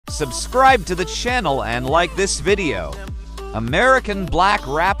subscribe to the channel and like this video. American black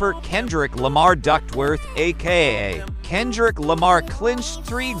rapper Kendrick Lamar Duckworth, aka Kendrick Lamar, clinched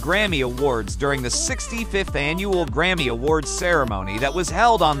 3 Grammy Awards during the 65th Annual Grammy Awards ceremony that was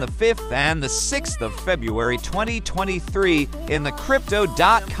held on the 5th and the 6th of February 2023 in the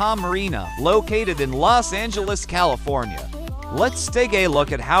Crypto.com Arena, located in Los Angeles, California. Let's take a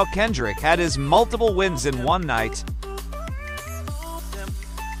look at how Kendrick had his multiple wins in one night.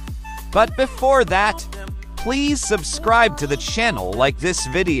 But before that, please subscribe to the channel, like this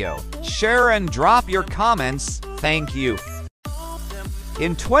video, share and drop your comments. Thank you.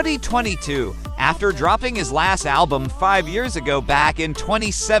 In 2022, after dropping his last album 5 years ago back in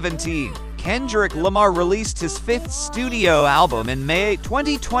 2017, Kendrick Lamar released his 5th studio album in May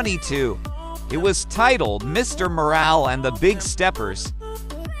 2022. It was titled Mr. Morale and the Big Steppers.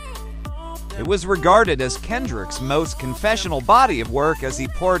 It was regarded as Kendrick's most confessional body of work as he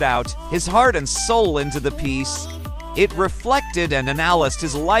poured out his heart and soul into the piece. It reflected and analyzed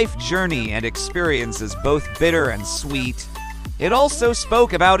his life journey and experiences, both bitter and sweet. It also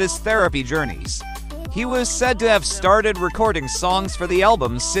spoke about his therapy journeys. He was said to have started recording songs for the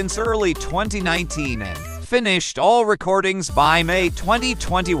album since early 2019 and finished all recordings by May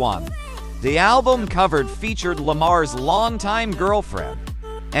 2021. The album cover featured Lamar's longtime girlfriend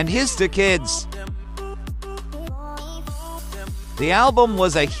and his 2 kids. The album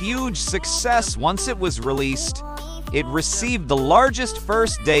was a huge success once it was released. It received the largest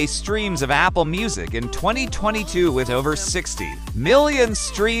first-day streams of Apple Music in 2022 with over 60 million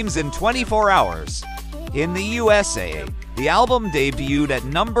streams in 24 hours. In the USA, the album debuted at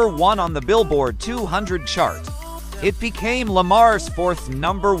 #1 on the Billboard 200 chart. It became Lamar's 4th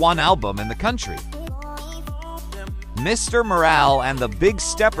 #1 album in the country. Mr. Morale and the Big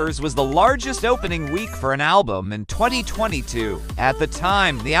Steppers was the largest opening week for an album in 2022. At the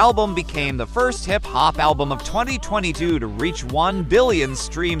time, the album became the first hip-hop album of 2022 to reach 1 billion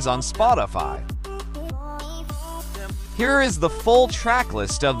streams on Spotify. Here is the full track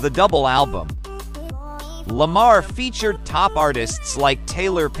list of the double album. Lamar featured top artists like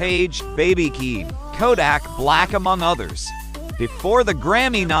Taylor Page, Baby Keem, Kodak Black, among others. Before the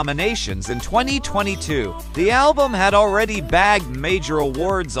Grammy nominations in 2022, the album had already bagged major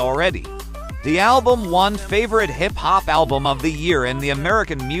awards already. The album won Favorite Hip-Hop Album of the Year in the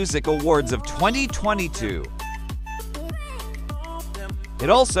American Music Awards of 2022. It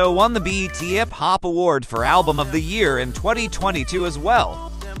also won the BET Hip Hop Award for Album of the Year in 2022 as well.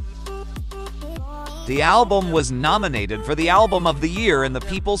 The album was nominated for the Album of the Year in the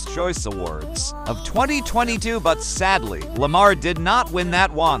People's Choice Awards of 2022, but sadly, Lamar did not win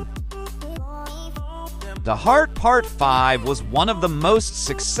that one. The Heart Part 5 was one of the most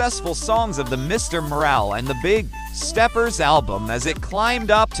successful songs of the Mr. Morale and the Big Steppers album, as it climbed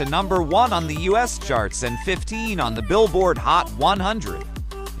up to #1 on the US charts and 15 on the Billboard Hot 100.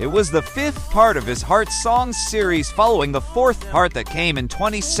 It was the 5th part of his Heart Songs series, following the 4th part that came in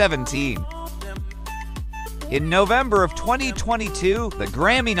 2017. In November of 2022, the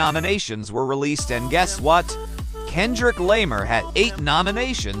Grammy nominations were released, and guess what? Kendrick Lamar had 8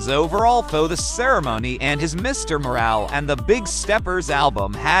 nominations overall for the ceremony, and his Mr. Morale and the Big Steppers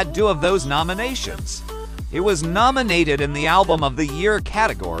album had 2 of those nominations. It was nominated in the Album of the Year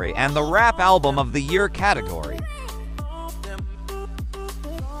category and the Rap Album of the Year category.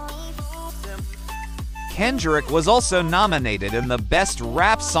 Kendrick was also nominated in the Best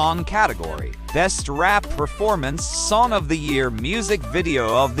Rap Song category, Best Rap Performance, Song of the Year, Music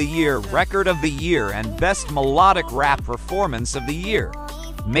Video of the Year, Record of the Year, and Best Melodic Rap Performance of the Year,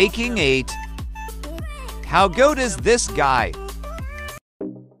 making 8. How good is this guy?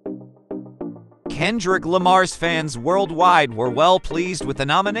 Kendrick Lamar's fans worldwide were well pleased with the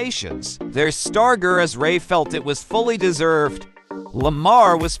nominations. Their starger, as Ray, felt it was fully deserved.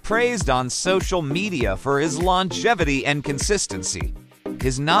 Lamar was praised on social media for his longevity and consistency.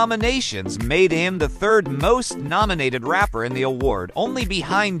 His nominations made him the 3rd most nominated rapper in the award, only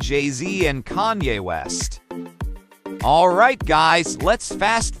behind Jay-Z and Kanye West. Alright guys, let's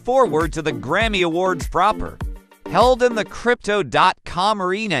fast forward to the Grammy Awards proper. Held in the Crypto.com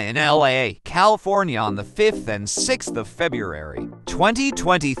Arena in LA, California on the 5th and 6th of February,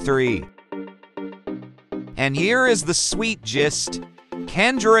 2023. And here is the sweet gist.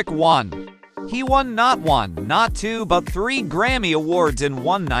 Kendrick won. He won not 1, not 2, but 3 Grammy Awards in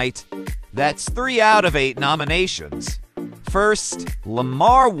one night. That's 3 out of 8 nominations. First,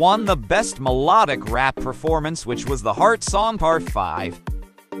 Lamar won the Best Melodic Rap Performance, which was the Heart Song Part 5.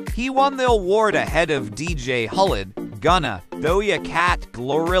 He won the award ahead of DJ Khaled, Gunna, Doja Cat,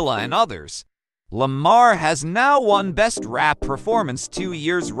 Glorilla, and others. Lamar has now won Best Rap Performance 2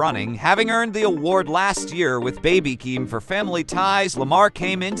 years running, having earned the award last year with Baby Keem for Family Ties. Lamar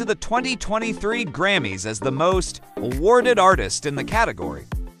came into the 2023 Grammys as the most awarded artist in the category.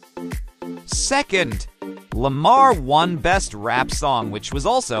 Second, Lamar won Best Rap Song, which was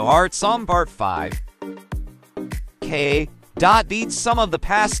also Art Song Part 5. Beats some of the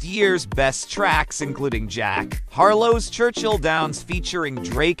past year's best tracks, including Jack Harlow's Churchill Downs featuring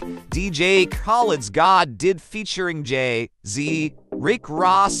Drake, DJ Khaled's God Did featuring Jay-Z, Rick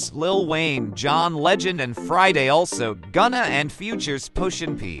Ross, Lil Wayne, John Legend, and Friday, also Gunna and Future's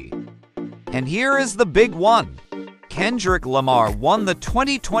Pushin' P. And here is the big one. Kendrick Lamar won the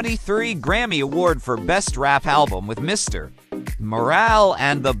 2023 Grammy Award for Best Rap Album with Mr. Morale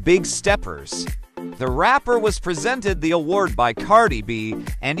and the Big Steppers. The rapper was presented the award by Cardi B,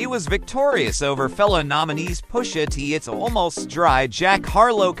 and he was victorious over fellow nominees Pusha T, It's Almost Dry, Jack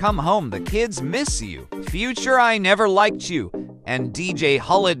Harlow, Come Home, The Kids Miss You, Future, I Never Liked You, and DJ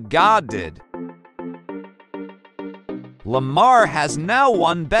Khaled, God Did. Lamar has now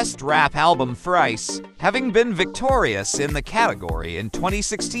won Best Rap Album thrice, having been victorious in the category in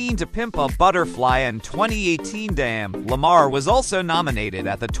 2016 to Pimp a Butterfly and 2018 Damn. Lamar was also nominated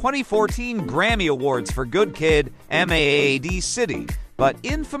at the 2014 Grammy Awards for Good Kid, Mad City, but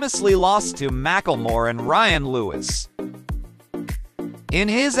infamously lost to Macklemore and Ryan Lewis. In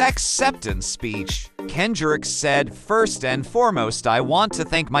his acceptance speech, Kendrick said, "First and foremost, I want to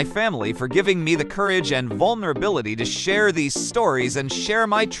thank my family for giving me the courage and vulnerability to share these stories and share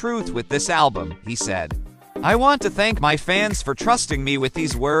my truth with this album," he said. "I want to thank my fans for trusting me with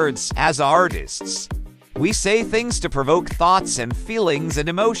these words. As artists, we say things to provoke thoughts and feelings and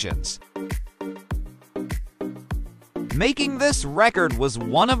emotions. Making this record was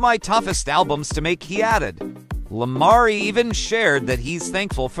one of my toughest albums to make," he added. Lamar even shared that he's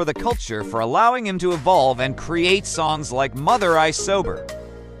thankful for the culture for allowing him to evolve and create songs like Mother I Sober.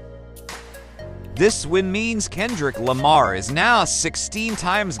 This win means Kendrick Lamar is now a 16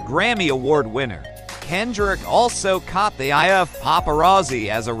 times Grammy Award winner. Kendrick also caught the eye of paparazzi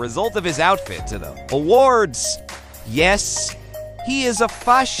as a result of his outfit to the awards. Yes, he is a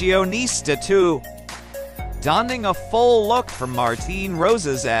fashionista too, donning a full look from Martine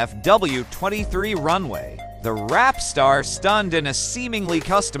Rose's FW23 runway. The rap star stunned in a seemingly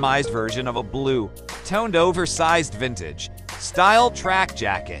customized version of a blue-toned oversized vintage style track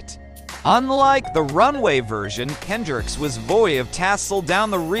jacket. Unlike the runway version, Kendrick's was void of tassel down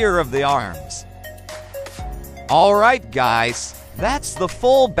the rear of the arms. Alright guys, that's the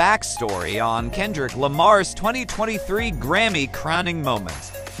full backstory on Kendrick Lamar's 2023 Grammy crowning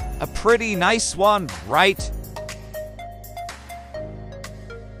moment. A pretty nice one, right?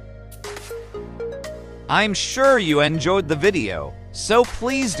 I'm sure you enjoyed the video, so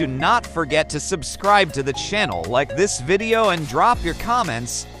please do not forget to subscribe to the channel, like this video, and drop your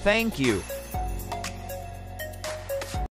comments. Thank you.